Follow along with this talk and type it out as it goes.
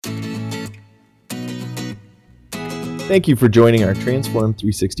Thank you for joining our Transform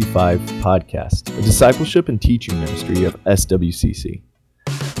 365 podcast, a discipleship and teaching ministry of SWCC.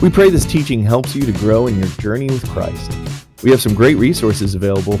 We pray this teaching helps you to grow in your journey with Christ. We have some great resources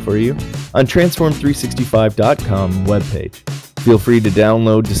available for you on transform365.com webpage. Feel free to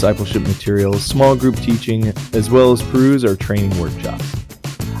download discipleship materials, small group teaching, as well as peruse our training workshops.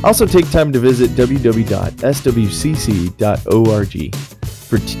 Also take time to visit www.swcc.org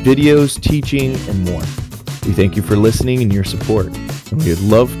for videos, teaching, and more. We thank you for listening and your support, and we would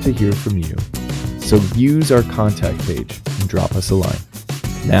love to hear from you. So use our contact page and drop us a line.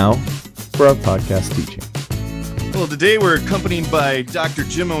 Now, for our podcast teaching. Well, today we're accompanied by Dr.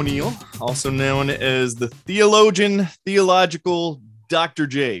 Jim O'Neill, also known as the theological Dr.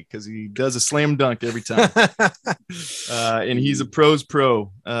 J, because he does a slam dunk every time. And he's a pro's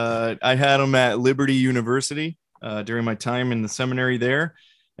pro. I had him at Liberty University during my time in the seminary there.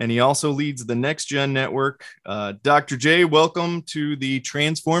 And he also leads the Next Gen Network. Dr. J, welcome to the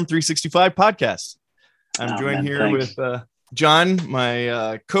Transform 365 podcast. I'm joined here with John,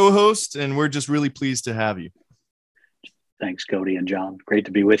 my co-host, and we're just really pleased to have you. Thanks, Cody and John. Great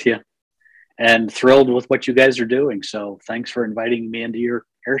to be with you and thrilled with what you guys are doing. So thanks for inviting me into your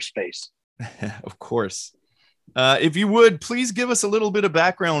airspace. Of course. If you would, please give us a little bit of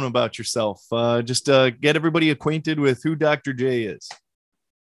background about yourself. Just get everybody acquainted with who Dr. J is.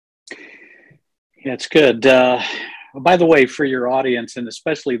 Yeah, it's good. By the way, for your audience, and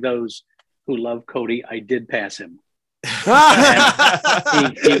especially those who love Cody, I did pass him.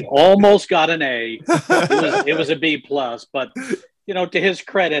 he almost got an A. It was a B plus, but to his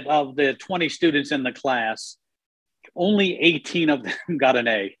credit, of the 20 students in the class, only 18 of them got an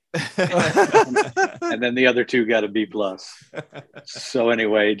A. And then the other 2 got a B plus. So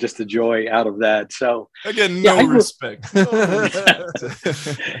anyway, just the joy out of that. So again, no respect.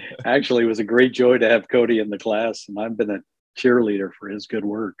 Actually, it was a great joy to have Cody in the class, and I've been a cheerleader for his good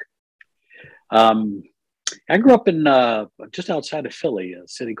work. I grew up in just outside of Philly, a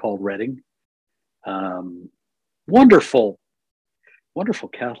city called Reading. Wonderful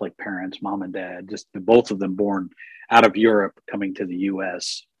Catholic parents, mom and dad, just both of them born out of Europe, coming to the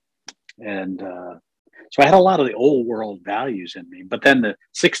U.S. And so I had a lot of the old world values in me. But then the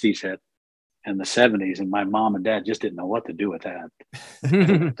 60s hit and the 70s, and my mom and dad just didn't know what to do with that.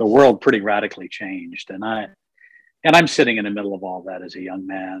 The world pretty radically changed. And I'm sitting in the middle of all that as a young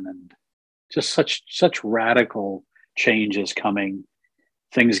man, and just such radical changes coming.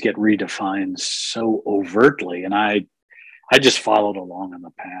 Things get redefined so overtly. And I just followed along on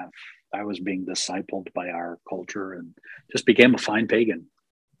the path. I was being discipled by our culture and just became a fine pagan.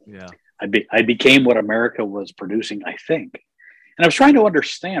 Yeah. I became what America was producing, I think. And I was trying to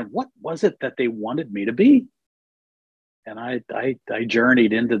understand, what was it that they wanted me to be? And I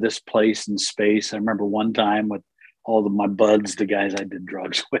journeyed into this place and space. I remember one time with all of my buds, the guys I did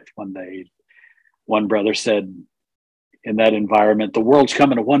drugs with one day, one brother said in that environment, "The world's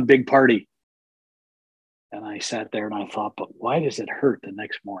coming to one big party." And I sat there and I thought, but why does it hurt the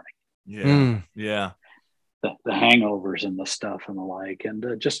next morning? Yeah. The hangovers and the stuff and the like.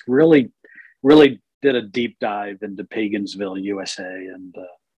 And just really, really did a deep dive into Pagansville, USA. And a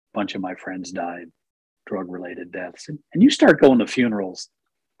bunch of my friends died, drug-related deaths. And you start going to funerals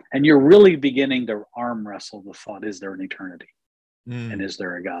and you're really beginning to arm wrestle the thought, is there an eternity? And is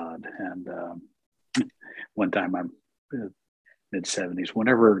there a God? And one time, I'm mid-70s,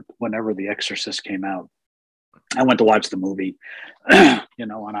 whenever The Exorcist came out, I went to watch the movie, and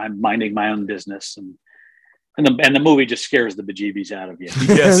I'm minding my own business, and the movie just scares the bejeebies out of you.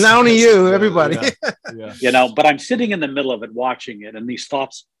 Yes. Not only you, everybody. Yeah. But I'm sitting in the middle of it, watching it, and these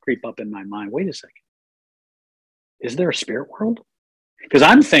thoughts creep up in my mind. Wait a second. Is there a spirit world? Because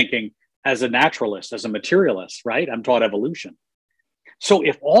I'm thinking as a naturalist, as a materialist, right? I'm taught evolution. So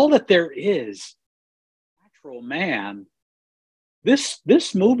if all that there is natural man, this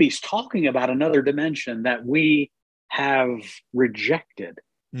movie's talking about another dimension that we have rejected.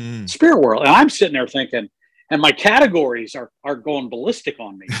 Spirit world. And I'm sitting there thinking, and my categories are going ballistic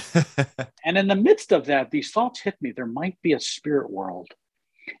on me. And in the midst of that, these thoughts hit me. There might be a spirit world.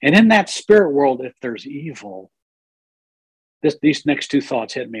 And in that spirit world, if there's evil, these next 2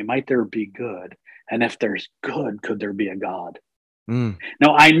 thoughts hit me. Might there be good? And if there's good, could there be a God?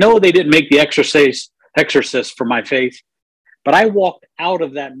 Now, I know they didn't make The Exorcist for my faith, but I walked out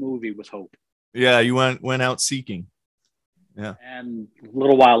of that movie with hope. Yeah, you went out seeking. Yeah. And a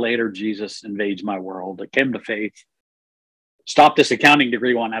little while later, Jesus invades my world. I came to faith, stopped this accounting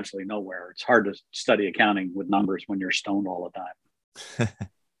degree, going absolutely nowhere. It's hard to study accounting with numbers when you're stoned all the time.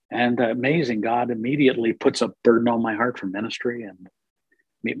 And amazing, God immediately puts a burden on my heart for ministry. And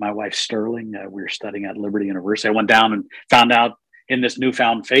meet my wife, Sterling. We were studying at Liberty University. I went down and found out in this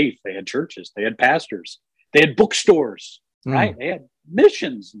newfound faith, they had churches, they had pastors, they had bookstores, right? They had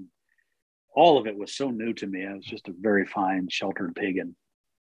missions. And all of it was so new to me. I was just a very fine, sheltered pagan.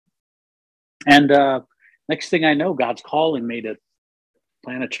 And next thing I know, God's calling me to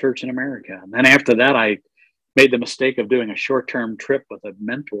plant a church in America. And then after that, I made the mistake of doing a short-term trip with a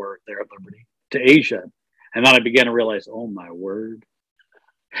mentor there at Liberty to Asia. And then I began to realize, oh my word,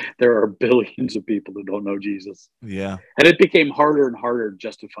 there are billions of people who don't know Jesus. Yeah. And it became harder and harder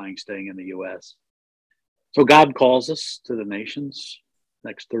justifying staying in the U.S. So God calls us to the nations.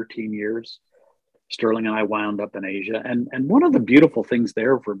 Next 13 years, Sterling and I wound up in Asia. And one of the beautiful things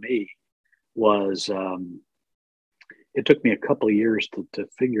there for me was it took me a couple of years to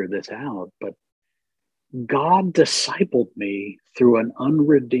figure this out, but God discipled me through an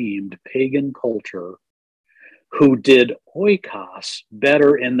unredeemed pagan culture who did oikos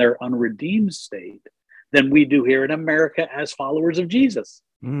better in their unredeemed state than we do here in America as followers of Jesus.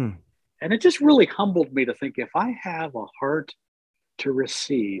 And it just really humbled me to think, if I have a heart to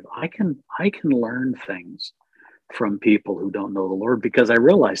receive, I can learn things from people who don't know the Lord, because I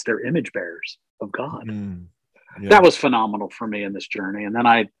realized they're image bearers of God. Yeah. That was phenomenal for me in this journey. And then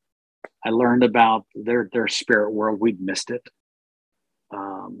I learned about their spirit world. We'd missed it.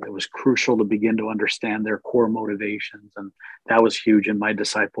 It was crucial to begin to understand their core motivations. And that was huge in my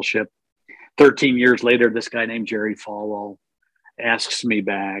discipleship. 13 years later, this guy named Jerry Falwell asks me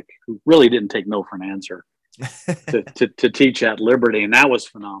back, who really didn't take no for an answer, to teach at Liberty. And that was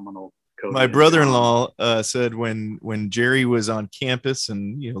phenomenal. Cody. My brother-in-law said when Jerry was on campus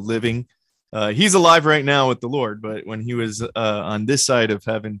and living, he's alive right now with the Lord, but when he was on this side of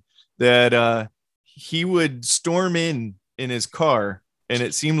heaven, that he would storm in his car, and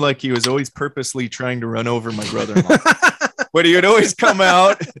it seemed like he was always purposely trying to run over my brother-in-law. But he would always come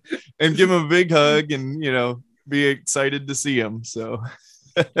out and give him a big hug and be excited to see him. So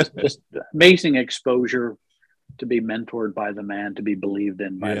just amazing exposure to be mentored by the man, to be believed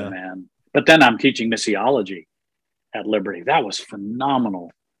in by the man. But then I'm teaching missiology at Liberty. That was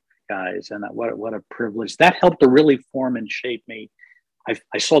phenomenal, guys. And what a privilege. That helped to really form and shape me.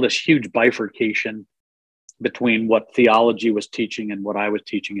 I saw this huge bifurcation between what theology was teaching and what I was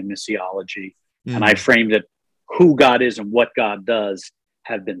teaching in missiology. And I framed it, who God is and what God does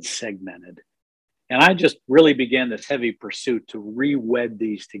have been segmented. And I just really began this heavy pursuit to re-wed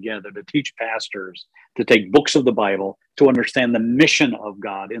these together, to teach pastors to take books of the Bible, to understand the mission of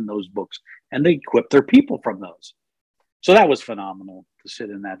God in those books, and to equip their people from those. So that was phenomenal to sit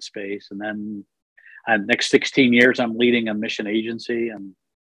in that space. And then next 16 years, I'm leading a mission agency and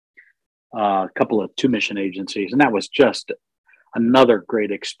two mission agencies. And that was just another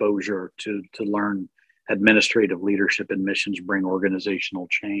great exposure to learn administrative leadership and missions, bring organizational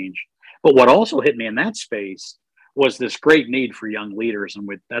change. But what also hit me in that space was this great need for young leaders. And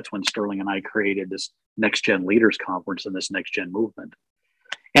that's when Sterling and I created this Next Gen Leaders Conference and this Next Gen movement.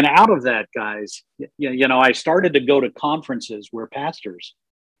 And out of that, guys, I started to go to conferences where pastors,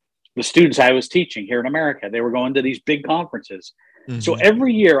 the students I was teaching here in America, they were going to these big conferences. So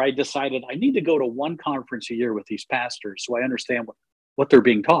every year I decided I need to go to one conference a year with these pastors so I understand what they're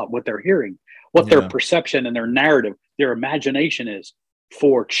being taught, what they're hearing, what their perception and their narrative, their imagination is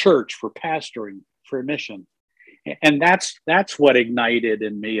for church, for pastoring, for mission. And that's what ignited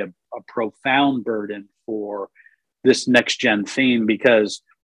in me a profound burden for this next gen theme, because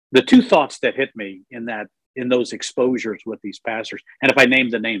the two thoughts that hit me in those exposures with these pastors, and if I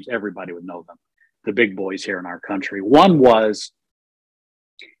named the names, everybody would know them, the big boys here in our country. One was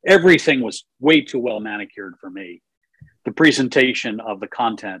everything was way too well manicured for me. The presentation of the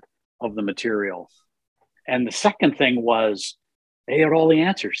content of the material. And the second thing was they had all the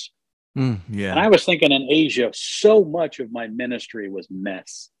answers. And I was thinking in Asia, so much of my ministry was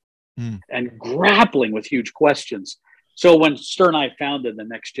mess and grappling with huge questions. So when Stern and I founded the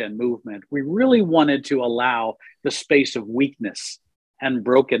Next Gen movement, we really wanted to allow the space of weakness and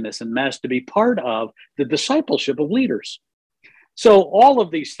brokenness and mess to be part of the discipleship of leaders. So all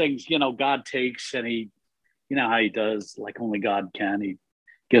of these things, God takes and he, how he does, like only God can. He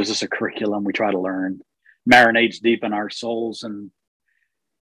gives us a curriculum we try to learn, marinates deep in our souls. And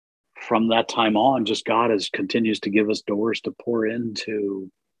from that time on, just God continues to give us doors to pour into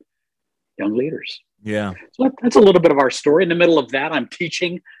young leaders. Yeah. So that's a little bit of our story. In the middle of that, I'm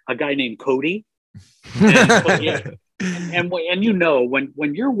teaching a guy named Cody. And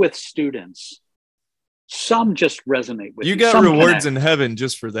when you're with students, some just resonate with you. You got rewards in heaven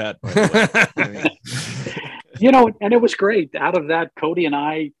just for that, by the way. And it was great. Out of that, Cody and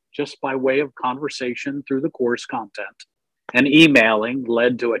I, just by way of conversation through the course content, And emailing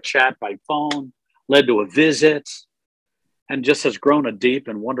led to a chat by phone, led to a visit, and just has grown a deep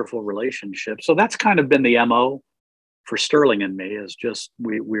and wonderful relationship. So that's kind of been the MO for Sterling and me, is just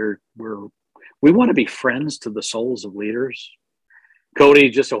we want to be friends to the souls of leaders. Cody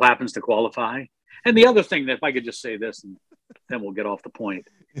just so happens to qualify. And the other thing, that if I could just say this, and then we'll get off the point.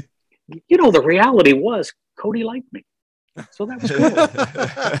 The reality was Cody liked me. So that was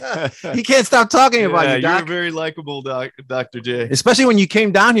cool. He can't stop talking about you, Doc. You're very likable, Dr. J. Especially when you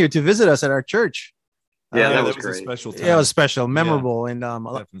came down here to visit us at our church. Yeah, that was great. A special time. Yeah, it was special, memorable. And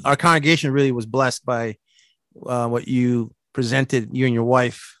our congregation really was blessed by what you presented, you and your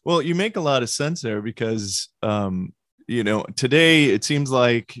wife. Well, you make a lot of sense there because, today it seems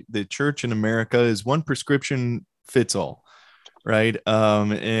like the church in America is one prescription fits all. Right.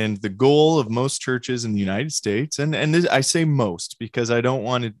 And the goal of most churches in the United States, and this, I say most because I don't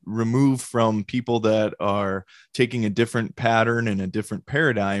want to remove from people that are taking a different pattern and a different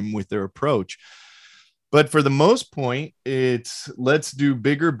paradigm with their approach. But for the most point, it's let's do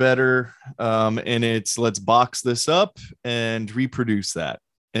bigger, better. And it's let's box this up and reproduce that.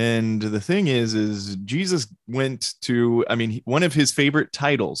 And the thing is Jesus went to, one of his favorite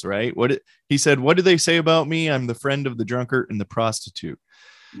titles, right? He said, what do they say about me? I'm the friend of the drunkard and the prostitute.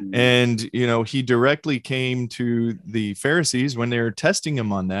 Mm-hmm. And, he directly came to the Pharisees when they were testing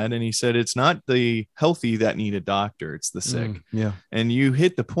him on that. And he said, it's not the healthy that need a doctor, it's the sick. Yeah. And you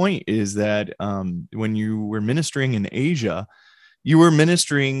hit the point is that when you were ministering in Asia, you were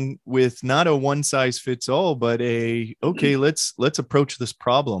ministering with not a one size fits all, but let's approach this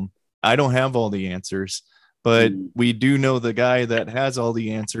problem. I don't have all the answers, but we do know the guy that has all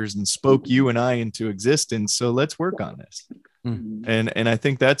the answers and spoke you and I into existence. So let's work on this. And I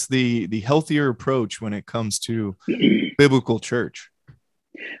think that's the healthier approach when it comes to biblical church.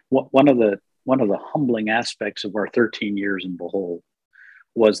 One of the humbling aspects of our 13 years in Behold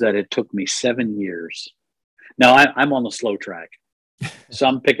was that it took me 7 years. Now I'm on the slow track.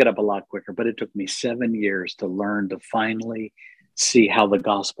 Some pick it up a lot quicker, but it took me 7 years to learn to finally see how the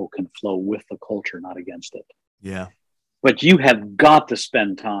gospel can flow with the culture, not against it. Yeah. But you have got to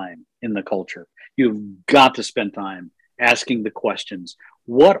spend time in the culture. You've got to spend time asking the questions.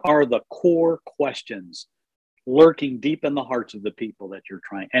 What are the core questions lurking deep in the hearts of the people that you're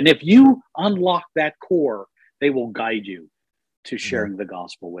trying? And if you unlock that core, they will guide you to sharing the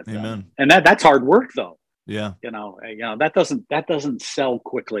gospel with them. And that's hard work, though. Yeah. That doesn't sell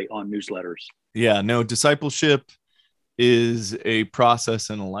quickly on newsletters. Yeah, no, discipleship is a process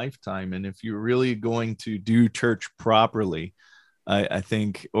in a lifetime. And if you're really going to do church properly, I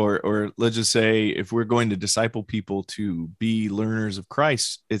think, or let's just say, if we're going to disciple people to be learners of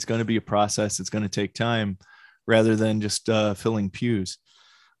Christ, it's going to be a process. It's going to take time rather than just filling pews.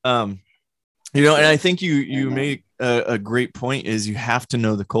 And I think you make a great point is you have to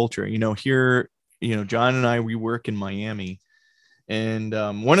know the culture, here. John and I, we work in Miami, and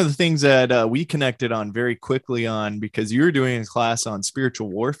one of the things that we connected on very quickly on, because you were doing a class on spiritual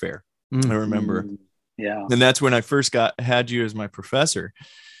warfare, I remember. Yeah. And that's when I first had you as my professor.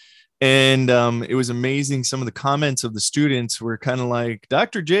 And it was amazing. Some of the comments of the students were kind of like,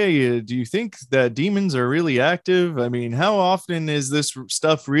 Dr. J, do you think that demons are really active? How often is this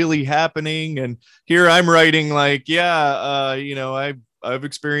stuff really happening? And here I'm writing like, I've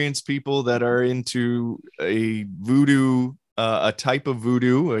experienced people that are into a voodoo, a type of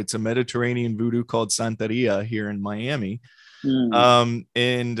voodoo. It's a Mediterranean voodoo called Santeria here in Miami.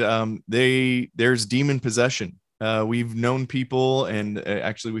 There's demon possession. We've known people, and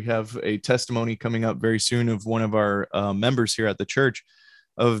actually we have a testimony coming up very soon of one of our members here at the church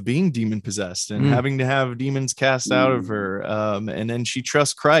of being demon possessed and having to have demons cast out of her. And then she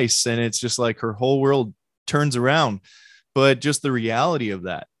trusts Christ, and it's just like her whole world turns around. But just the reality of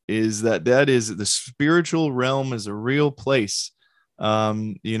that is that is the spiritual realm is a real place.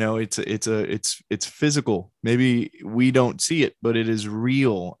 It's physical. Maybe we don't see it, but it is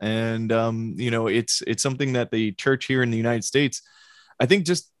real. And, it's something that the church here in the United States, I think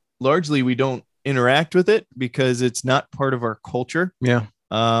just largely we don't interact with it because it's not part of our culture. Yeah.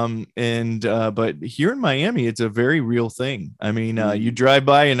 But here in Miami, it's a very real thing. You drive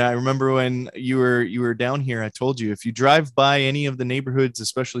by, and I remember when you were down here, I told you, if you drive by any of the neighborhoods,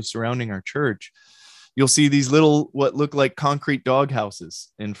 especially surrounding our church, you'll see these little, what look like concrete dog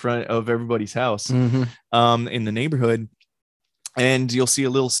houses in front of everybody's house, in the neighborhood. And you'll see a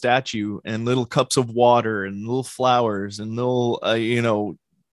little statue and little cups of water and little flowers and little, and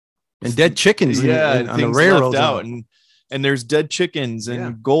dead chickens on the railroads out. And and there's dead chickens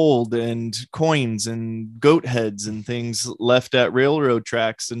and gold and coins and goat heads and things left at railroad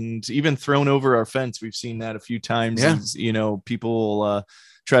tracks and even thrown over our fence. We've seen that a few times. Yeah. As, you know, people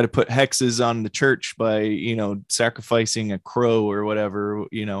try to put hexes on the church by, you know, sacrificing a crow or whatever,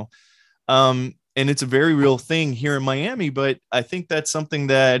 you know. And it's a very real thing here in Miami, but I think that's something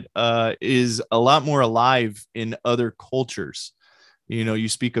that is a lot more alive in other cultures. You know, you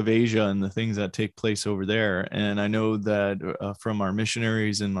speak of Asia and the things that take place over there. And I know that from our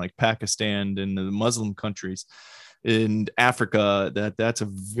missionaries in like Pakistan and the Muslim countries in Africa, that's a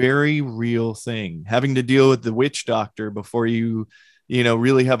very real thing. Having to deal with the witch doctor before you know,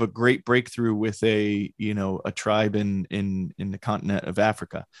 really have a great breakthrough with a tribe in the continent of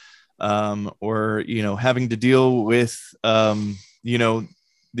Africa. Or, you know, having to deal with, you know,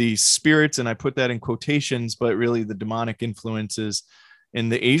 the spirits, and I put that in quotations, but really the demonic influences in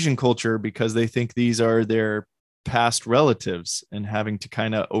the Asian culture, because they think these are their past relatives, and having to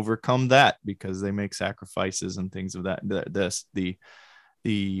kind of overcome that because they make sacrifices and things of that.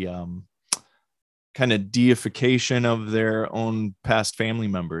 The kind of deification of their own past family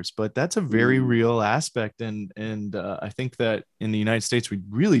members. But that's a very real aspect. And I think that in the United States, we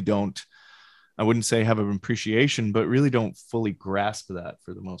really don't, I wouldn't say have an appreciation, but really don't fully grasp that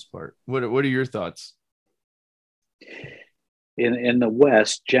for the most part. What are your thoughts? In the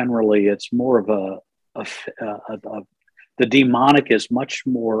West, generally, it's more of the demonic is much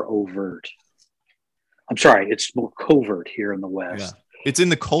more overt. I'm sorry, it's more covert here in the West. Yeah. It's in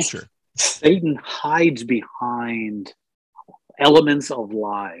the culture. Satan hides behind elements of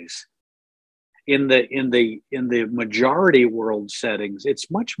lies. In the majority world settings, it's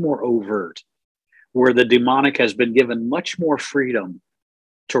much more overt, where the demonic has been given much more freedom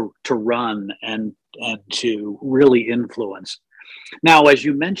to run and to really influence. Now, as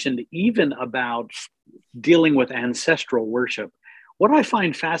you mentioned, even about dealing with ancestral worship, what I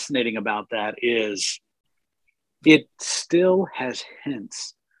find fascinating about that is it still has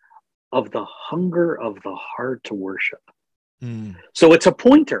hints of the hunger of the heart to worship. So it's a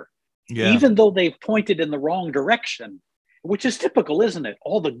pointer, even though they've pointed in the wrong direction, which is typical, isn't it?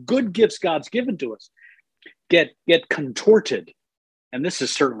 All the good gifts God's given to us get contorted. And this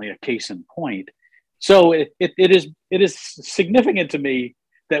is certainly a case in point. So it is significant to me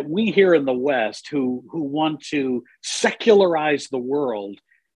that we here in the West who want to secularize the world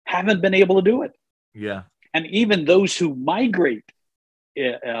haven't been able to do it. Yeah. And even those who migrate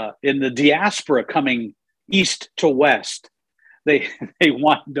in the diaspora coming east to west, they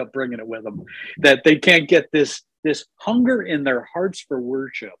wind up bringing it with them, that they can't get this hunger in their hearts for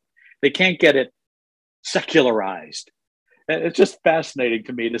worship. They can't get it secularized. It's just fascinating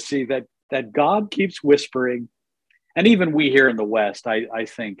to me to see that God keeps whispering. And even we here in the West, I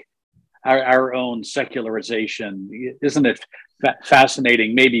think our own secularization, isn't it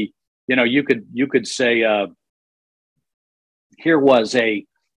fascinating? Maybe, you know, you could say, here was a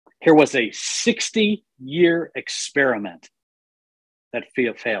 60-year experiment that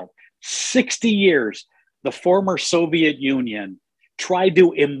failed. 60 years, the former Soviet Union tried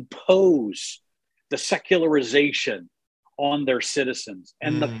to impose the secularization on their citizens.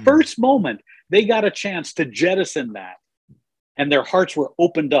 And the first moment they got a chance to jettison that, and their hearts were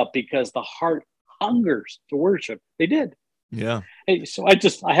opened up because the heart hungers to worship, they did. Yeah. Hey, so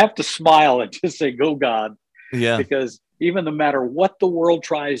I have to smile and just say, go God. Yeah. Because even no matter what the world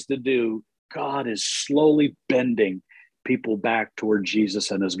tries to do, God is slowly bending people back toward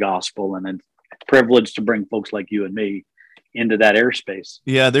Jesus and his gospel. And it's a privilege to bring folks like you and me into that airspace.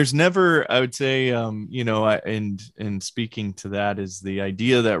 Yeah, there's never, I would say, you know, and speaking to that is the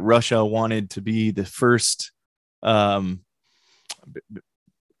idea that Russia wanted to be the first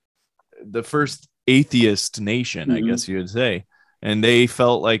atheist nation, I guess you would say. And they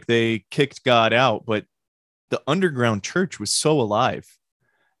felt like they kicked God out, but the underground church was so alive.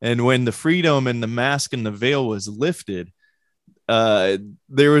 And when the freedom and the mask and the veil was lifted,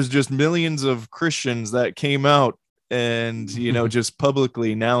 there was just millions of Christians that came out and, you know, just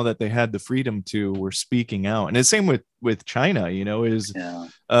publicly, now that they had the freedom to, were speaking out. And the same with China, you know, is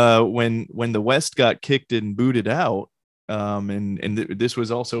when the West got kicked and booted out, this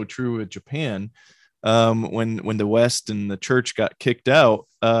was also true with Japan. When the West and the church got kicked out,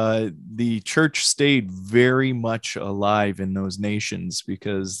 the church stayed very much alive in those nations,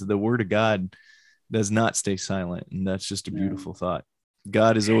 because the word of God does not stay silent. And that's just a beautiful thought.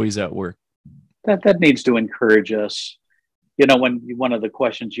 God is always at work. That needs to encourage us. You know, when one of the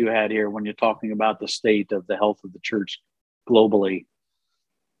questions you had here, when you're talking about the state of the health of the church globally,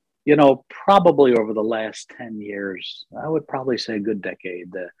 you know, probably over the last 10 years, I would probably say a good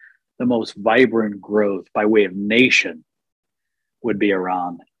decade, the most vibrant growth by way of nation would be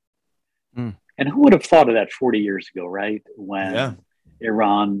Iran. Mm. And who would have thought of that 40 years ago, right? When Yeah.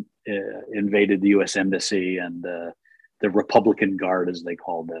 Iran invaded the U.S. Embassy and the Republican Guard, as they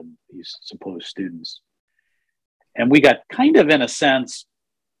called them, these supposed students. And we got kind of, in a sense,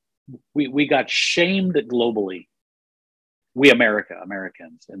 we got shamed globally. We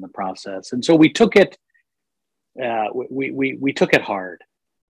Americans in the process. And so we took it, we took it hard.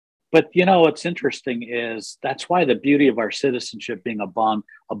 But, you know, what's interesting is that's why the beauty of our citizenship being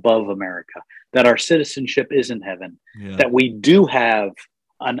above America, that our citizenship is in heaven, that we do have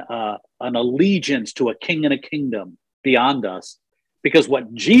an allegiance to a king and a kingdom beyond us, because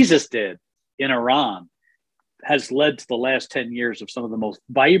what Jesus did in Iran has led to the last 10 years of some of the most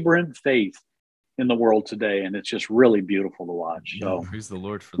vibrant faith in the world today. And it's just really beautiful to watch. So praise the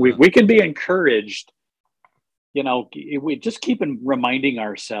Lord for that. We can be encouraged. You know, we just keep reminding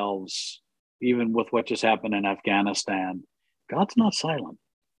ourselves, even with what just happened in Afghanistan, God's not silent.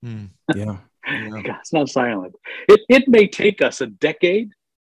 Yeah. God's not silent. It may take us a decade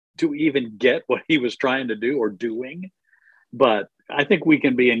to even get what he was trying to do or doing, but I think we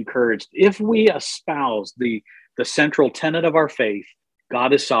can be encouraged if we espouse the central tenet of our faith,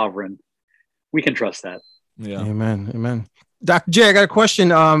 God is sovereign. We can trust that. Yeah. Amen. Dr. J, I got a question.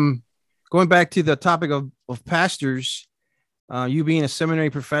 Going back to the topic of pastors, you being a seminary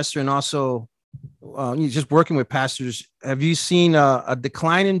professor and also you just working with pastors, have you seen a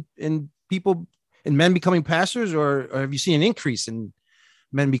decline in people, in men becoming pastors, or have you seen an increase in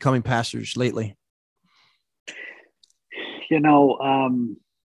men becoming pastors lately? You know,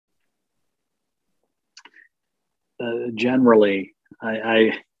 generally,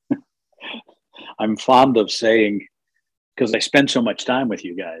 I'm fond of saying, because I spend so much time with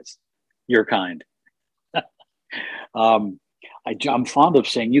you guys, you're kind. I'm fond of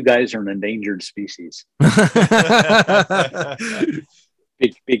saying you guys are an endangered species.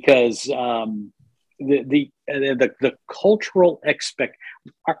 Because the cultural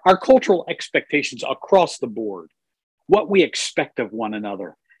our cultural expectations across the board, what we expect of one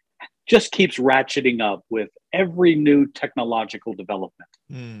another, just keeps ratcheting up with every new technological development.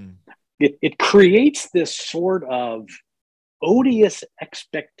 It creates this sort of odious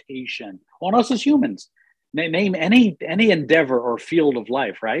expectation on us as humans. Name any endeavor or field of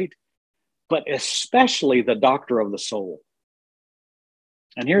life, right? But especially the doctor of the soul.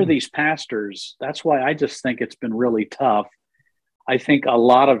 And here are these pastors. That's why I just think it's been really tough. I think a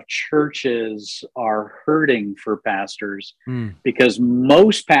lot of churches are hurting for pastors because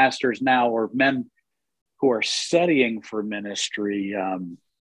most pastors now are men who are studying for ministry.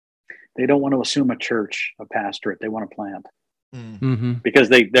 They don't want to assume a pastorate. They want to plant because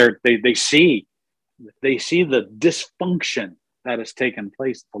they see the dysfunction that has taken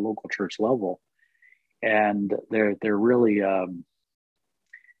place at the local church level, and they're really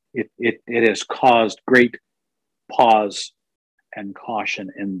it has caused great pause and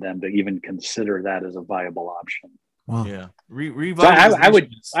caution in them to even consider that as a viable option. Wow. Yeah.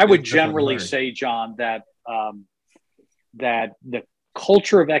 I would generally say, John, that that the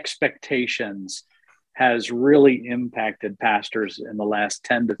culture of expectations has really impacted pastors in the last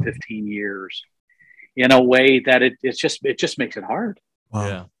 10 to 15 years in a way that it just makes it hard.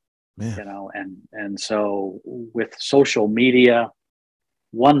 Wow. Yeah. You know, and so with social media,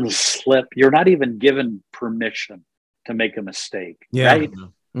 one slip, you're not even given permission to make a mistake. Yeah. Right?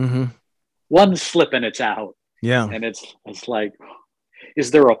 Mm-hmm. One slip and it's out. Yeah. And it's like,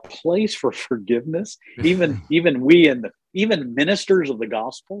 is there a place for forgiveness? Even even ministers of the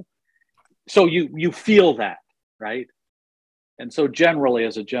gospel. So you feel that, right? And so generally,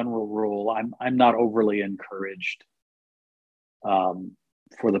 as a general rule, I'm not overly encouraged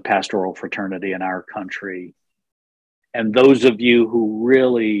for the pastoral fraternity in our country. And those of you who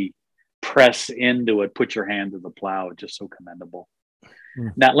really press into it, put your hand to the plow. It's just so commendable.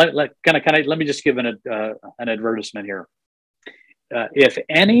 Now, let me just give an advertisement here. If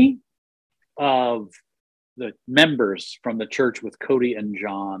any of the members from the church with Cody and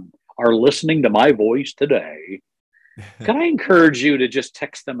John are listening to my voice today, can I encourage you to just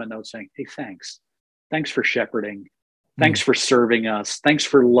text them a note saying, hey, thanks for shepherding. Thanks for serving us. Thanks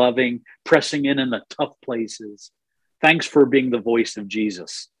for loving, pressing in the tough places. Thanks for being the voice of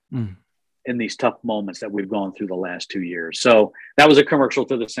Jesus in these tough moments that we've gone through the last 2 years. So that was a commercial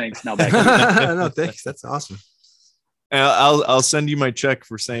to the Saints. Now back to you. No, thanks. That's awesome. I'll send you my check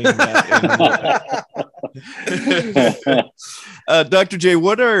for saying that. Dr. J,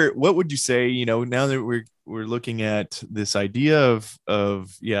 what would you say, you know, now that we're looking at this idea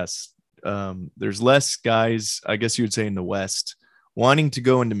of yes, there's less guys, I guess you would say, in the West wanting to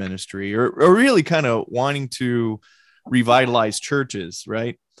go into ministry or really kind of wanting to revitalize churches,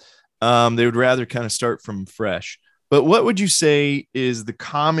 right? They would rather kind of start from fresh. But what would you say is the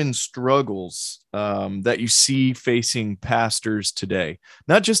common struggles that you see facing pastors today?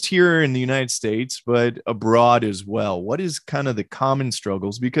 Not just here in the United States, but abroad as well. What is kind of the common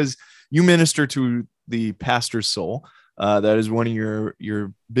struggles? Because you minister to the pastor's soul. That is one of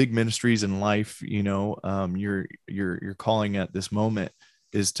your big ministries in life. You know, your calling at this moment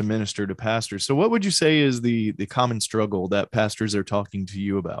is to minister to pastors. So what would you say is the common struggle that pastors are talking to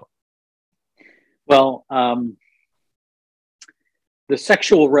you about? Well, the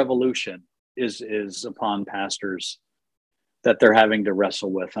sexual revolution is upon pastors that they're having to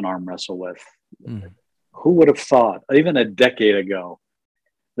wrestle with and arm wrestle with. Mm. Who would have thought, even a decade ago,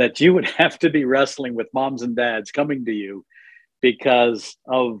 that you would have to be wrestling with moms and dads coming to you because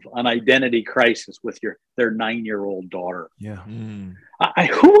of an identity crisis with their 9-year-old daughter? Yeah. Mm.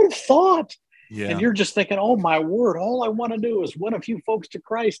 Who would have thought? Yeah. And you're just thinking, oh my word, all I want to do is win a few folks to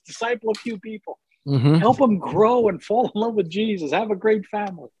Christ, disciple a few people. Mm-hmm. Help them grow and fall in love with Jesus, have a great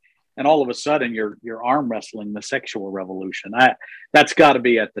family. And all of a sudden you're arm wrestling the sexual revolution. That's got to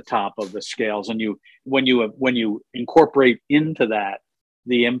be at the top of the scales. And when you incorporate into that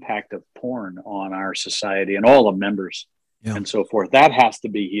the impact of porn on our society and all the members and so forth, that has to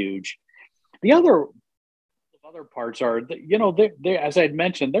be huge. The other parts are, as I'd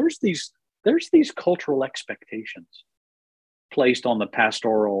mentioned, there's these cultural expectations placed on the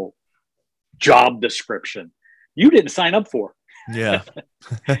pastoral job description you didn't sign up for. Yeah.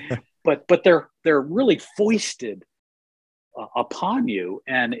 but they're really foisted upon you,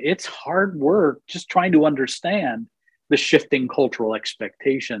 and it's hard work just trying to understand the shifting cultural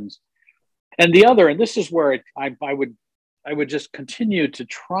expectations. And this is where I would just continue to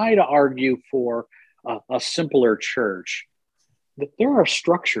try to argue for a simpler church. That there are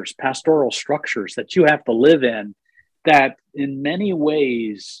structures, pastoral structures that you have to live in that in many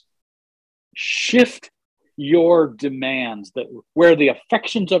ways shift your demands, that where the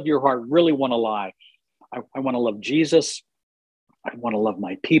affections of your heart really want to lie. I want to love Jesus. I want to love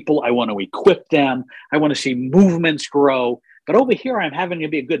my people. I want to equip them. I want to see movements grow. But over here, I'm having to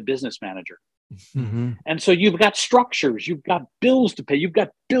be a good business manager. Mm-hmm. And so you've got structures, you've got bills to pay, you've got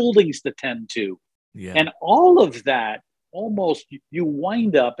buildings to tend to. Yeah. And all of that, almost you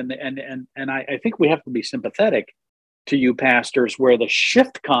wind up, and I think we have to be sympathetic to you pastors, where the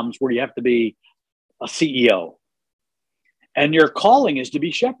shift comes where you have to be a CEO and your calling is to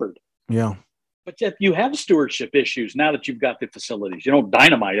be shepherd. Yeah. But yet you have stewardship issues now that you've got the facilities. You don't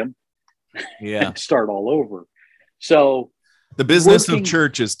dynamite them and start all over. So the business of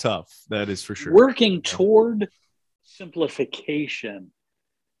church is tough. That is for sure. Working toward simplification.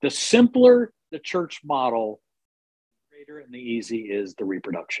 The simpler the church model, the greater and the easy is the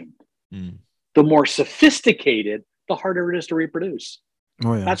reproduction. Mm. The more sophisticated, the harder it is to reproduce.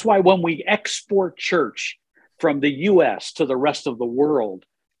 Oh, yeah. That's why when we export church from the U.S. to the rest of the world,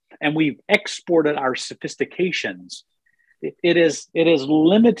 and we've exported our sophistications, it has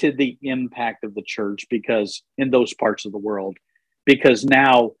limited the impact of the church because in those parts of the world, because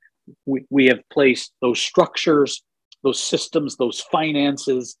now we have placed those structures, those systems, those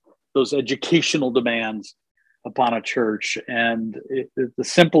finances, those educational demands upon a church. And the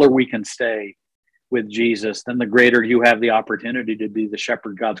simpler we can stay with Jesus, then the greater you have the opportunity to be the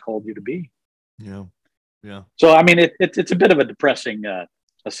shepherd God's called you to be. Yeah. Yeah. So, I mean, it's a bit of a depressing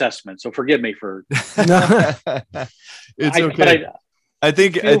assessment. So forgive me for, it's okay. I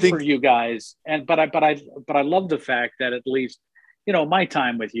think for you guys. But I love the fact that at least, my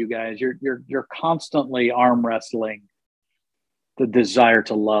time with you guys, you're constantly arm wrestling the desire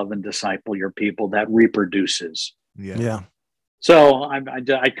to love and disciple your people that reproduces. Yeah. Yeah. So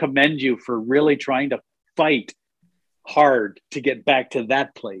I commend you for really trying to fight hard to get back to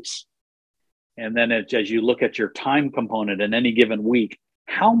that place. And then as you look at your time component in any given week,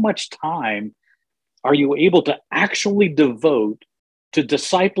 how much time are you able to actually devote to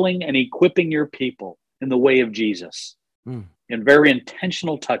discipling and equipping your people in the way of Jesus in very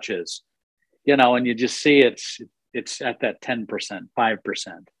intentional touches, and you just see it's at that 10%,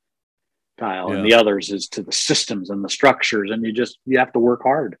 5%. And the others is to the systems and the structures, and you have to work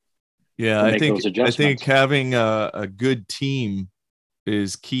hard. Yeah, I think having a good team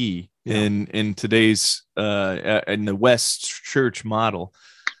is key in today's in the West church model,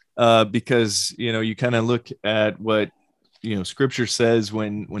 because you kind of look at what Scripture says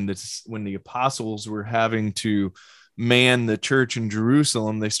when the apostles were having to man the church in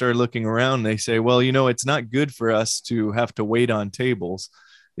Jerusalem, they started looking around. They say, well, it's not good for us to have to wait on tables.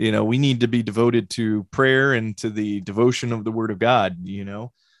 We need to be devoted to prayer and to the devotion of the Word of God.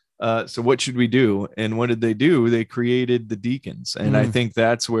 So what should we do? And what did they do? They created the deacons. And I think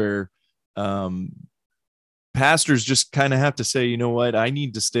that's where pastors just kind of have to say, you know what, I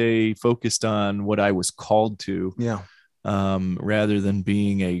need to stay focused on what I was called to, rather than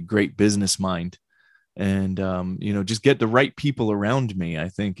being a great business mind. And, just get the right people around me, I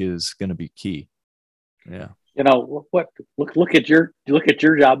think is going to be key. Yeah. Look at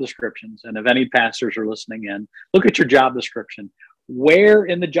your job descriptions. And if any pastors are listening in, look at your job description. Where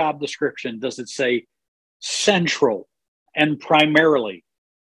in the job description does it say central and primarily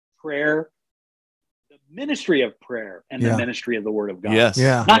prayer, the ministry of prayer, and the ministry of the Word of God? Yes.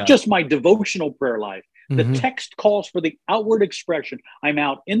 Yeah. Not just my devotional prayer life. The text calls for the outward expression. I'm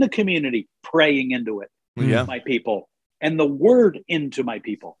out in the community praying into it, my people, and the Word into my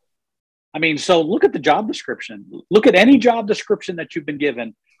people. I mean, so look at the job description. Look at any job description that you've been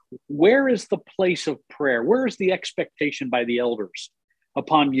given. Where is the place of prayer? Where is the expectation by the elders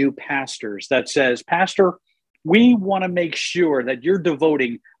upon you pastors that says, Pastor, we want to make sure that you're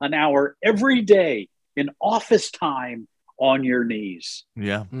devoting an hour every day in office time on your knees.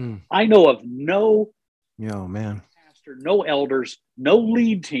 Yeah. I know of no pastor, no elders, no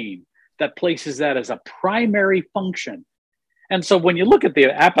lead team that places that as a primary function. And so when you look at the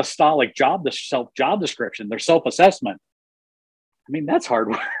apostolic job description, their self-assessment, I mean, that's hard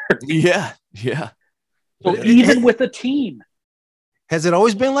work. Yeah. Yeah. So even with a team. Has it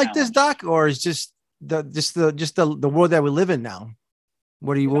always been like this, Doc? Or is just the world that we live in now?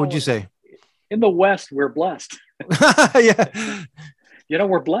 What would you say? In the West, we're blessed. Yeah.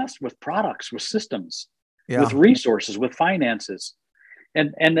 We're blessed with products, with systems, with resources, with finances.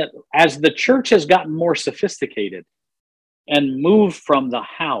 And that as the church has gotten more sophisticated and moved from the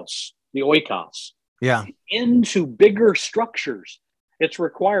house, the oikos, into bigger structures, it's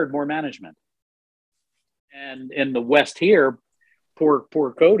required more management. And in the West here, poor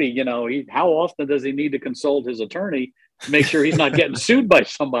Cody, how often does he need to consult his attorney to make sure he's not getting sued by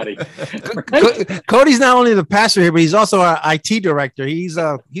somebody? Right? Cody's not only the pastor here, but he's also our IT director. He's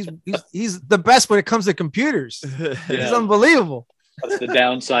the best when it comes to computers. He's unbelievable. That's the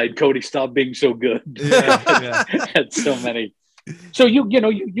downside. Cody, stop being so good. Had so many. So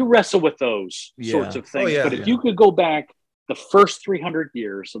you wrestle with those sorts of things. But if you could go back the first 300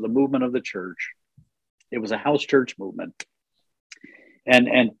 years of the movement of the church, it was a house church movement.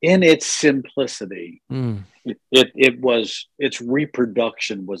 And in its simplicity, its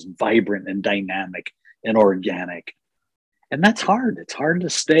reproduction was vibrant and dynamic and organic. And that's hard. It's hard to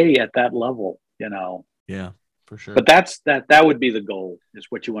stay at that level, Yeah, for sure. But that would be the goal, is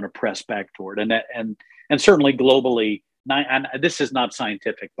what you want to press back toward. And certainly globally, and this is not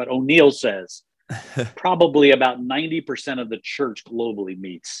scientific, but O'Neill says probably about 90% of the church globally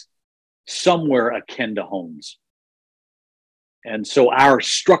meets somewhere akin to homes. And so our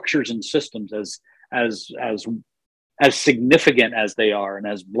structures and systems, as significant as they are and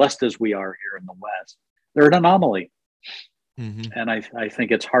as blessed as we are here in the West, they're an anomaly. And I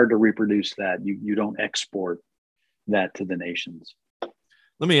think it's hard to reproduce that. You don't export that to the nations.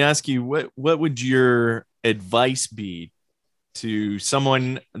 Let me ask you, what would your advice be to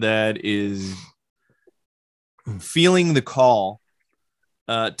someone that is feeling the call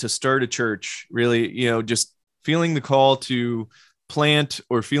to start a church, really, just feeling the call to plant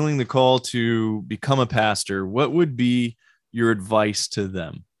or feeling the call to become a pastor? What would be your advice to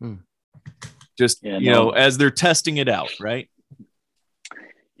them? Just, as they're testing it out, right?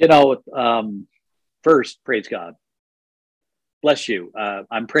 First, praise God. Bless you.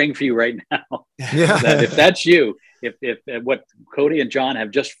 I'm praying for you right now. That if that's you, if what Cody and John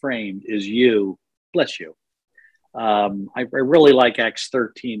have just framed is you, bless you. I really like Acts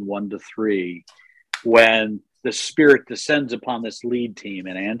 13, 1-3, when the Spirit descends upon this lead team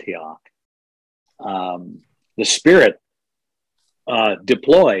in Antioch. The Spirit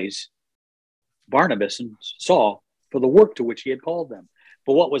deploys Barnabas and Saul for the work to which he had called them.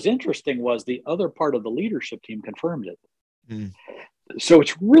 But what was interesting was the other part of the leadership team confirmed it. So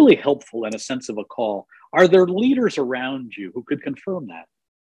it's really helpful in a sense of a call. Are there leaders around you who could confirm that?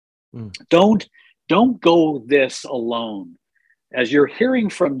 Don't go this alone. As you're hearing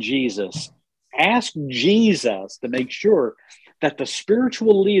from Jesus, ask Jesus to make sure that the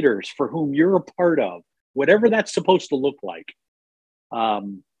spiritual leaders for whom you're a part of, whatever that's supposed to look like,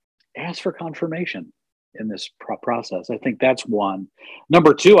 ask for confirmation in this process. I think that's one.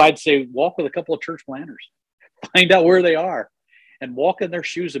 Number two, I'd say walk with a couple of church planners. Find out where they are and walk in their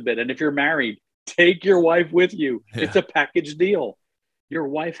shoes a bit. And if you're married, take your wife with you. Yeah. It's a package deal. Your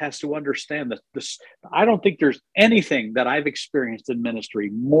wife has to understand this. I don't think there's anything that I've experienced in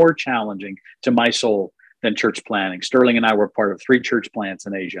ministry more challenging to my soul than church planning. Sterling and I were part of 3 church plants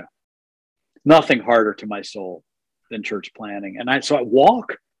in Asia. Nothing harder to my soul than church planning. And so I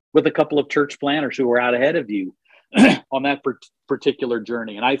walk with a couple of church planners who are out ahead of you on that particular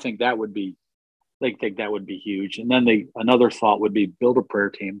journey. And I think that would be, they think that would be huge. And then another thought would be build a prayer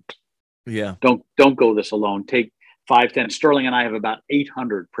team. Yeah. Don't go this alone. Take 5, 10. Sterling and I have about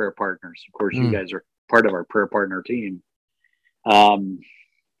 800 prayer partners. Of course, you guys are part of our prayer partner team.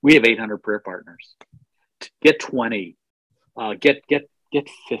 We have 800 prayer partners. Get 20. Get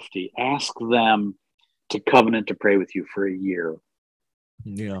 50. Ask them to covenant to pray with you for a year.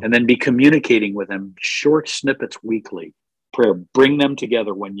 Yeah. And then be communicating with them, short snippets weekly. Prayer. Bring them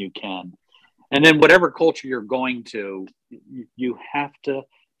together when you can. And then whatever culture you're going to, you have to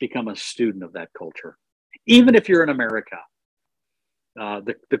become a student of that culture. Even if you're in America,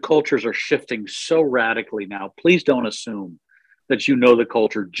 the cultures are shifting so radically now. Please don't assume that you know the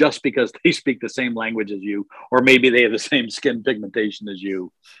culture just because they speak the same language as you, or maybe they have the same skin pigmentation as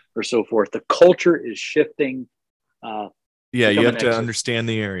you, or so forth. The culture is shifting. Yeah, you have to understand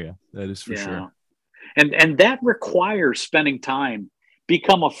the area. That is for sure. And that requires spending time.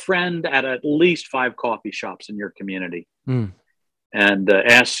 Become a friend at least 5 coffee shops in your community. And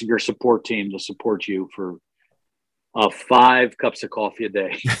ask your support team to support you for 5 cups of coffee a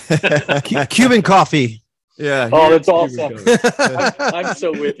day. Cuban coffee. Yeah. Oh, that's awesome. I'm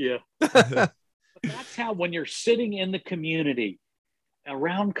so with you. But that's how, when you're sitting in the community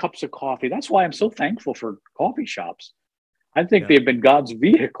around cups of coffee, that's why I'm so thankful for coffee shops. I think they've been God's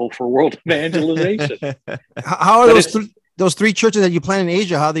vehicle for world evangelization. How are those 3 churches that you plant in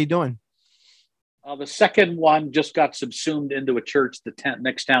Asia? How are they doing? The second one just got subsumed into a church the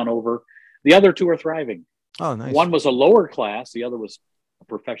next town over. The other 2 are thriving. Oh, nice. One was a lower class. The other was a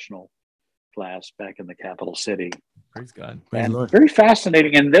professional class back in the capital city. Praise God. And very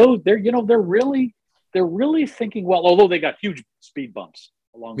fascinating. And they're really thinking well, although they got huge speed bumps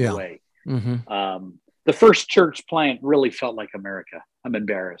along the way. The first church plant really felt like America. I'm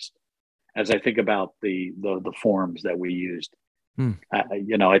embarrassed as I think about the forms that we used.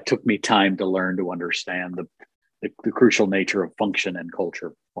 It took me time to learn to understand the crucial nature of function and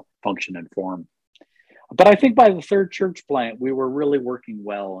culture, function and form. But I think by the third church plant, we were really working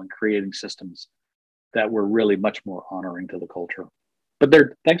well and creating systems that were really much more honoring to the culture. But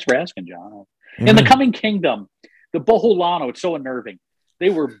thanks for asking, John. In the coming kingdom, the Boholano, it's so unnerving. They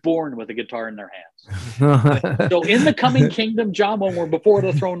were born with a guitar in their hands. So in the coming kingdom, John, when we're before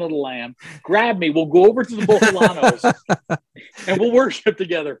the throne of the Lamb, grab me. We'll go over to the Boholanos and we'll worship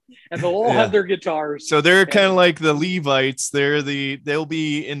together. And they'll all have their guitars. So they're kind of like the Levites. They'll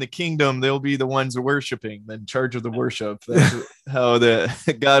be in the kingdom. They'll be the ones worshiping, in charge of the worship. That's how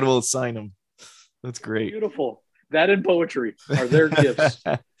God will assign them. That's great. Beautiful. That and poetry are their gifts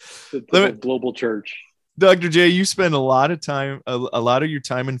to the global church. Dr. J, you spend a lot of time, a lot of your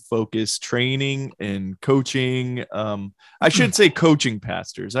time and focus training and coaching. I should say coaching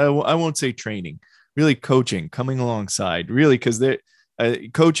pastors. I won't say training, really coaching, coming alongside, really, because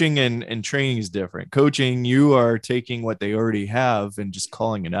coaching and training is different. Coaching, you are taking what they already have and just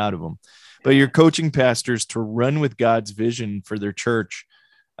calling it out of them. But you're coaching pastors to run with God's vision for their church.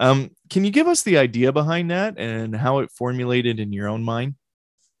 Can you give us the idea behind that and how it formulated in your own mind?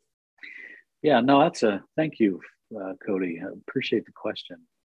 Yeah, no, thank you, Cody. I appreciate the question.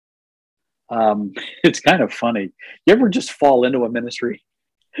 It's kind of funny. You ever just fall into a ministry?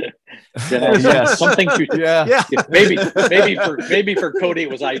 Yes. Something maybe for Cody, it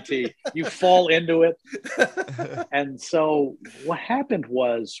was IT. You fall into it. And so what happened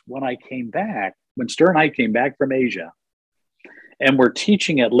was when Ster and I came back from Asia, and we're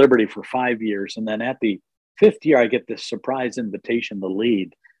teaching at Liberty for 5 years. And then at the 5th year, I get this surprise invitation to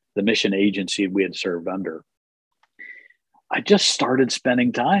lead the mission agency we had served under. I just started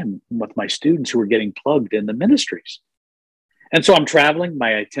spending time with my students who were getting plugged in the ministries. And so I'm traveling,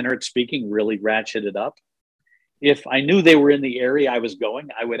 my itinerant speaking really ratcheted up. If I knew they were in the area I was going,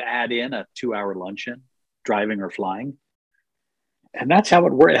 I would add in a 2-hour luncheon, driving or flying. And that's how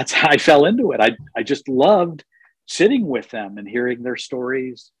it worked. That's how I fell into it. I just loved sitting with them and hearing their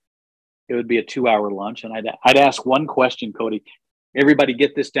stories. It would be a 2-hour lunch. And I'd ask one question, Cody. Everybody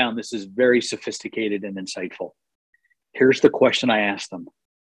get this down. This is very sophisticated and insightful. Here's the question I asked them.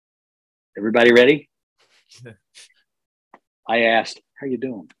 Everybody ready? I asked, how you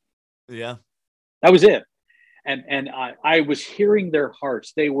doing? Yeah. That was it. And I was hearing their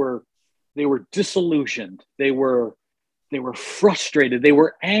hearts. They were disillusioned. They were frustrated. They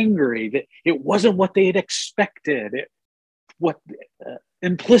were angry. It wasn't what they had expected.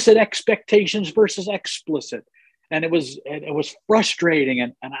 Implicit expectations versus explicit. And it was frustrating.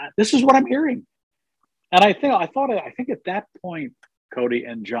 And this is what I'm hearing. And I think at that point, Cody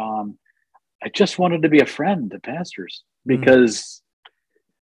and John, I just wanted to be a friend to pastors because,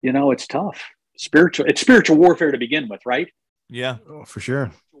 it's tough. It's spiritual warfare to begin with, right? Yeah. Oh, for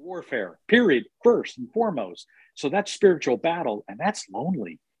sure. Warfare, period, first and foremost. So that's spiritual battle, and that's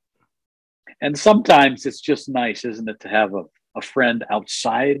lonely. And sometimes it's just nice, isn't it, to have a friend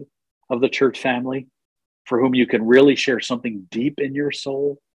outside of the church family for whom you can really share something deep in your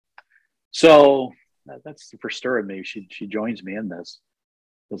soul. So that's the first stir of me. She joins me in this,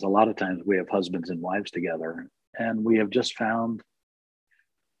 because a lot of times we have husbands and wives together, and we have just found.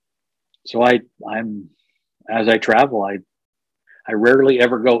 So I'm as I travel, I rarely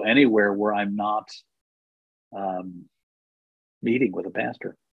ever go anywhere where I'm not meeting with a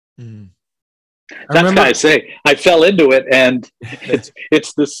pastor. That's why I say I fell into it, and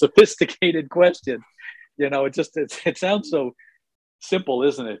it's the sophisticated question. It sounds so simple,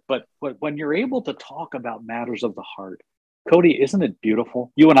 isn't it? But when you're able to talk about matters of the heart, Cody, isn't it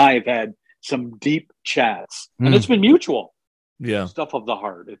beautiful? You and I have had some deep chats, and it's been mutual. Yeah, Stuff of the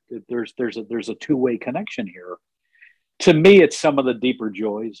heart. There's a two-way connection here. To me, it's some of the deeper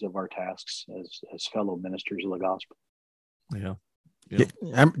joys of our tasks as fellow ministers of the gospel. Yeah.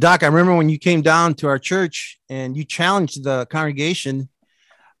 Doc, I remember when you came down to our church and you challenged the congregation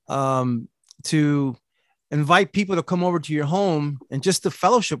to invite people to come over to your home and just to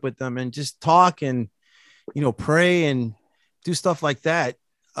fellowship with them and just talk and, pray and do stuff like that.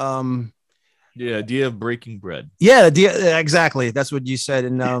 Idea of breaking bread. Yeah, exactly. That's what you said.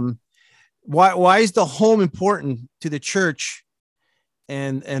 And why is the home important to the church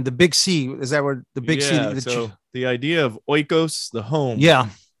and the big C? Is that what the big C? So the idea of oikos, the home. Yeah.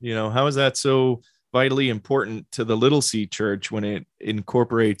 How is that so vitally important to the little C church when it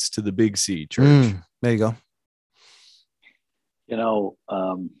incorporates to the big C church? There you go.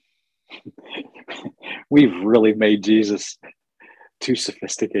 We've really made Jesus too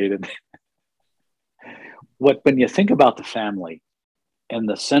sophisticated. When you think about the family and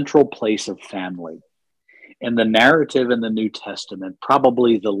the central place of family and the narrative in the New Testament,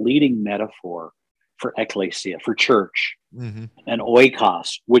 probably the leading metaphor for ecclesia, for church, and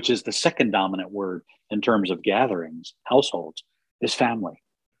oikos, which is the second dominant word in terms of gatherings, households, is family.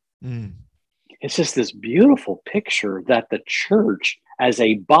 It's just this beautiful picture that the church as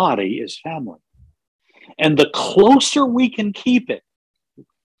a body is family. And the closer we can keep it,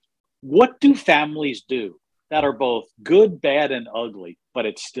 what do families do that are both good, bad, and ugly, but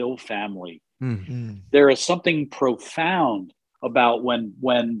it's still family? There is something profound about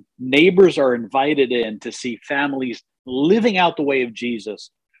when neighbors are invited in to see families living out the way of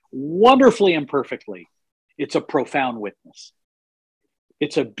Jesus wonderfully and perfectly. It's a profound witness.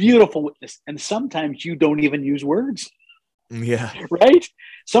 It's a beautiful witness. And sometimes you don't even use words. Yeah. Right?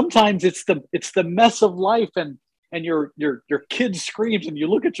 Sometimes it's the mess of life, and your kid screams, and you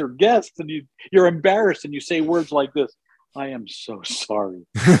look at your guests and you're embarrassed, and you say words like this: "I am so sorry."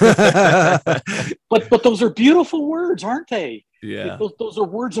 but those are beautiful words, aren't they? Yeah. Those are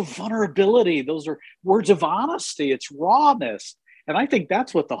words of vulnerability. Those are words of honesty. It's rawness. And I think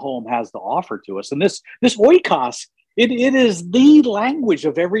that's what the home has to offer to us. And this oikos, it is the language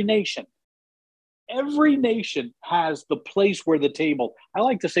of every nation. Every nation has the place where the table, I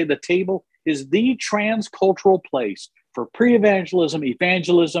like to say the table is the transcultural place for pre-evangelism,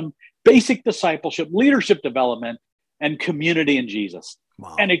 evangelism, basic discipleship, leadership development, and community in Jesus.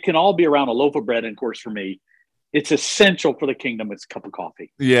 Wow. And it can all be around a loaf of bread. And of course, for me, it's essential for the kingdom. It's a cup of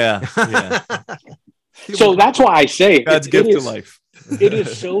coffee. Yeah. So that's why I say God's gift to life. It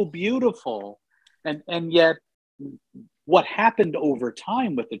is so beautiful. And yet what happened over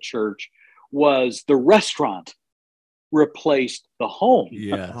time with the church was the restaurant replaced the home.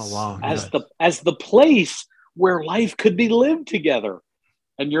 Yes. Oh, wow. As the place where life could be lived together.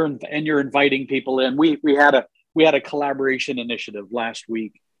 And you're inviting people in. We had a collaboration initiative last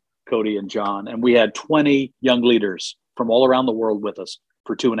week, Cody and John, and we had 20 young leaders from all around the world with us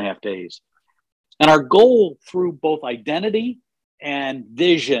for 2.5 days. And our goal through both identity and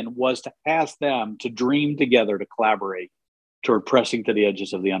vision was to ask them to dream together, to collaborate toward pressing to the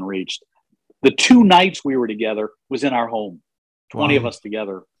edges of the unreached. The 2 nights we were together was in our home, 20 of us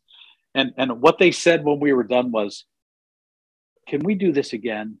together. And what they said when we were done was, can we do this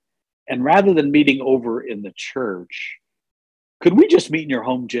again? And rather than meeting over in the church, could we just meet in your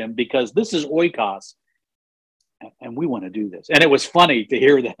home, Jim? Because this is oikos, and we want to do this. And it was funny to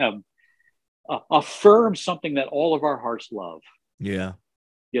hear them affirm something that all of our hearts love. Yeah.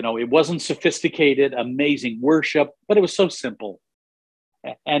 It wasn't sophisticated, amazing worship, but it was so simple.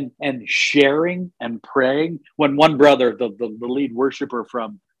 And sharing and praying. When one brother, the lead worshiper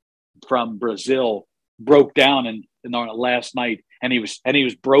from Brazil, broke down in the last night, and he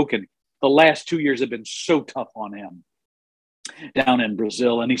was broken. the last 2 years have been so tough on him down in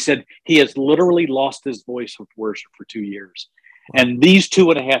Brazil. And he said he has literally lost his voice of worship for 2 years. Wow. And these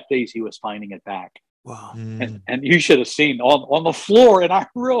 2.5 days, he was finding it back. Wow. And you should have seen on the floor in our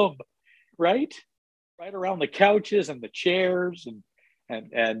room, right around the couches and the chairs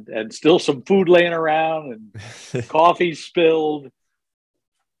and still some food laying around and coffee spilled.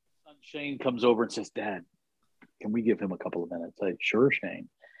 Son Shane comes over and says, "Dad, can we give him a couple of minutes?" I said, "Sure, Shane."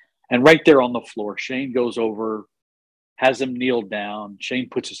 And right there on the floor, Shane goes over, has him kneel down. Shane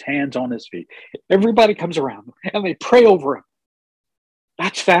puts his hands on his feet. Everybody comes around and they pray over him.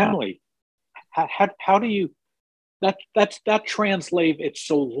 That's family. How do you, that translate? It's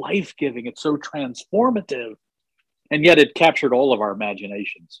so life-giving. It's so transformative. And yet it captured all of our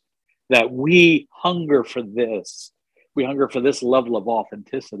imaginations that we hunger for this. We hunger for this level of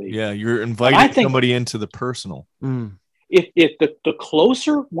authenticity. Yeah, you're inviting somebody into the personal. If the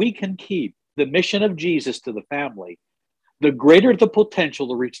closer we can keep the mission of Jesus to the family, the greater the potential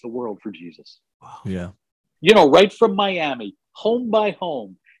to reach the world for Jesus. Wow. Yeah. You know, right from Miami, home by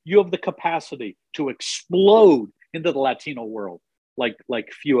home, you have the capacity to explode into the Latino world like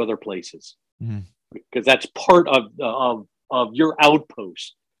few other places, because that's part of your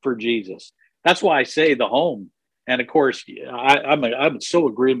outpost for Jesus. That's why I say the home. And of course, I'm so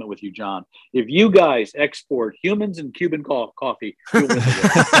agreement with you, John. If you guys export humans and Cuban coffee, you'll win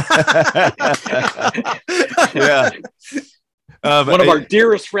the world. Yeah. One of our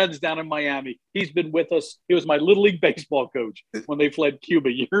dearest friends down in Miami, he's been with us. He was my Little League baseball coach when they fled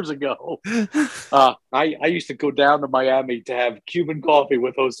Cuba years ago. I used to go down to Miami to have Cuban coffee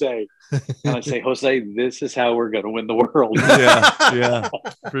with Jose. And I say, "Jose, this is how we're going to win the world." Yeah,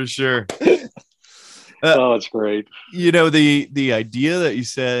 for sure. Oh, it's great. You know, the idea that you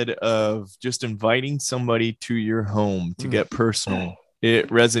said of just inviting somebody to your home to get personal, it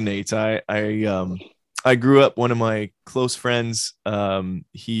resonates. I grew up, one of my close friends,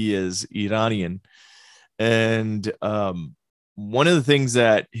 he is Iranian. And one of the things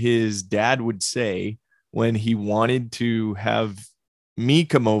that his dad would say when he wanted to have me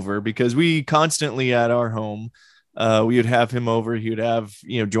come over, because we constantly at our home, we would have him over. He would have,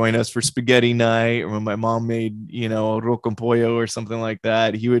 join us for spaghetti night, or when my mom made, arroz con pollo or something like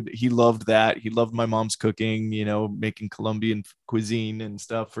that. He loved that. He loved my mom's cooking, making Colombian cuisine and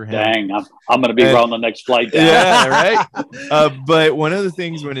stuff for him. Dang, I'm going to be on the next flight down. Yeah, right. But one of the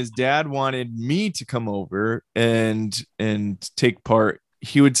things, when his dad wanted me to come over and take part,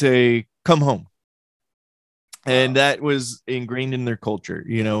 he would say, "Come home." And that was ingrained in their culture,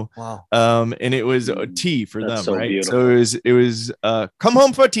 Wow. And it was a tea for them, so right? beautiful. So it was come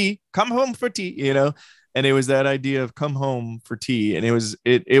home for tea, and it was that idea of come home for tea. And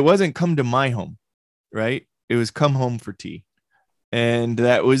it wasn't come to my home, right? It was come home for tea. And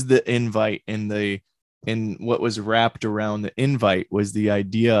that was the invite, and what was wrapped around the invite was the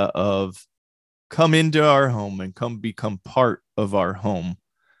idea of come into our home and come become part of our home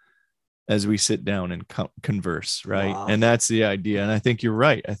as we sit down and converse, right? Wow. And that's the idea. And I think you're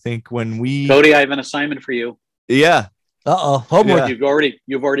right. I think when Cody, I have an assignment for you. Yeah. Homework. Yeah.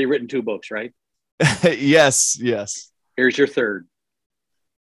 You've already written 2 books, right? Yes. Here's your third.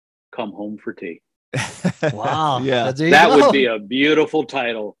 Come home for tea. Wow. Yeah. That would be a beautiful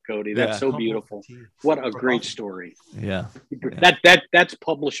title, Cody. That's so beautiful. What a great story. Yeah. That's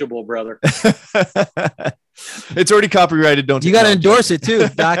publishable, brother. It's already copyrighted. Don't you got to endorse it too,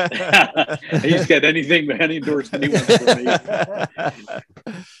 Doc? He's got any endorsement he wants from me.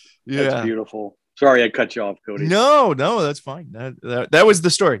 Yeah. That's beautiful. Sorry, I cut you off, Cody. No, that's fine. That was the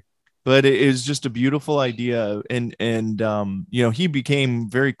story, but it is just a beautiful idea. And he became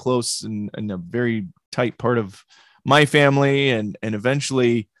very close and a very tight part of my family. And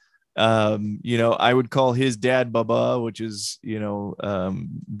eventually, I would call his dad Baba, which is,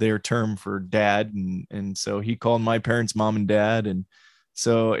 their term for dad. And so he called my parents mom and dad. And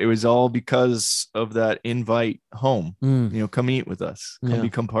so it was all because of that invite home, come eat with us, come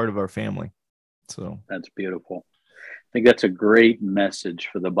become part of our family. So that's beautiful. I think that's a great message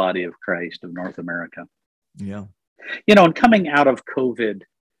for the body of Christ of North America. Yeah. And coming out of COVID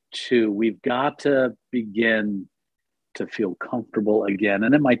too, we've got to begin to feel comfortable again.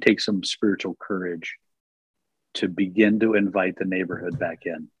 And it might take some spiritual courage to begin to invite the neighborhood back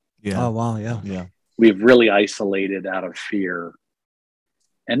in. Yeah. Oh, wow. Yeah. Yeah. We've really isolated out of fear,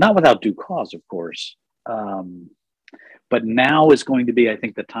 and not without due cause, of course. But now is going to be, I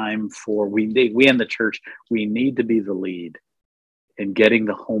think, the time for we in the church, we need to be the lead in getting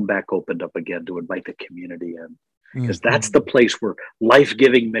the home back opened up again to invite the community in. Because that's the place where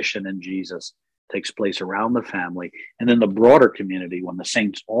life-giving mission in Jesus, takes place around the family, and then the broader community when the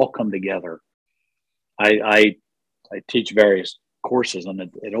saints all come together. I teach various courses, and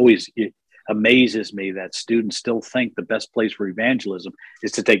it amazes me that students still think the best place for evangelism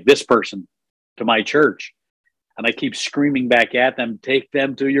is to take this person to my church. And I keep screaming back at them, take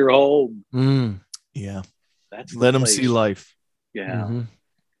them to your home. Yeah. That's Let them see life. Yeah. Mm-hmm.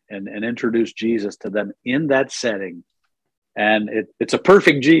 And introduce Jesus to them in that setting. And it's a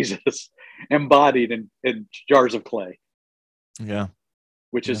perfect Jesus embodied in jars of clay. Yeah.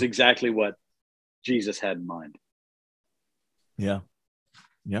 Which is exactly what Jesus had in mind. Yeah.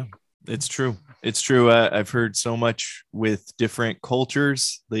 Yeah. It's true. It's true. I've heard so much with different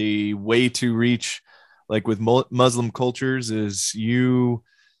cultures. The way to reach, like with Muslim cultures, is you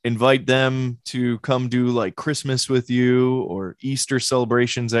invite them to come do like Christmas with you or Easter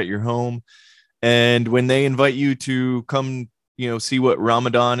celebrations at your home. And when they invite you to come, see what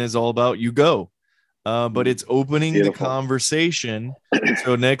Ramadan is all about, you go. But it's opening the conversation.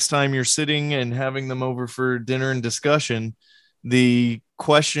 So next time you're sitting and having them over for dinner and discussion, the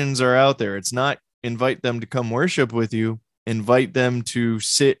questions are out there. It's not invite them to come worship with you, invite them to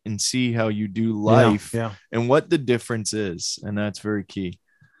sit and see how you do life and what the difference is. And that's very key.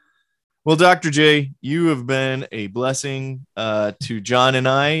 Well, Dr. J, you have been a blessing to John and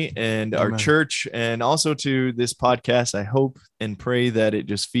I and our church, and also to this podcast. I hope and pray that it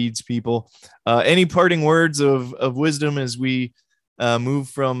just feeds people. Any parting words of wisdom as we move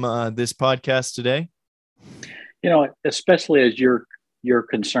from this podcast today? Especially as your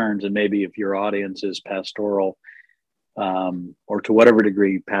concerns, and maybe if your audience is pastoral, or to whatever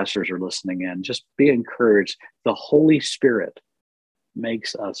degree pastors are listening in, just be encouraged. The Holy Spirit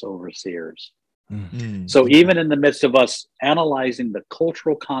makes us overseers. Mm-hmm. So even in the midst of us analyzing the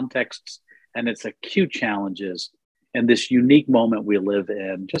cultural contexts and its acute challenges in this unique moment we live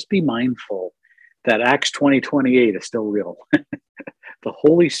in, just be mindful that Acts 20:28 is still real. The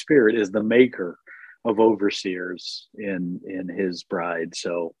Holy Spirit is the maker of overseers in his bride.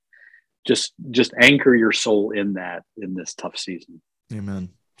 So just anchor your soul in that in this tough season.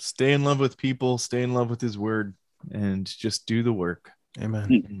 Amen. Stay in love with people, stay in love with his word, and just do the work.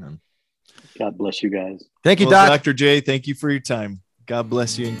 Amen. Amen. God bless you guys. Thank you, Doc. Dr. J, thank you for your time. God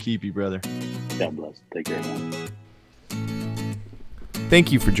bless you and keep you, brother. God bless. Take care, man.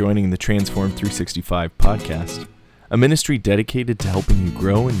 Thank you for joining the Transform 365 podcast, a ministry dedicated to helping you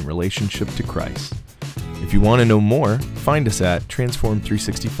grow in relationship to Christ. If you want to know more, find us at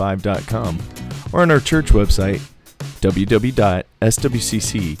transform365.com or on our church website, www.swcc.org,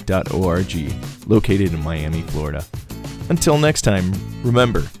 located in Miami, Florida. Until next time,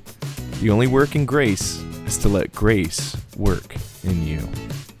 remember, the only work in grace is to let grace work in you.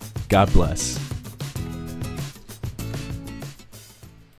 God bless.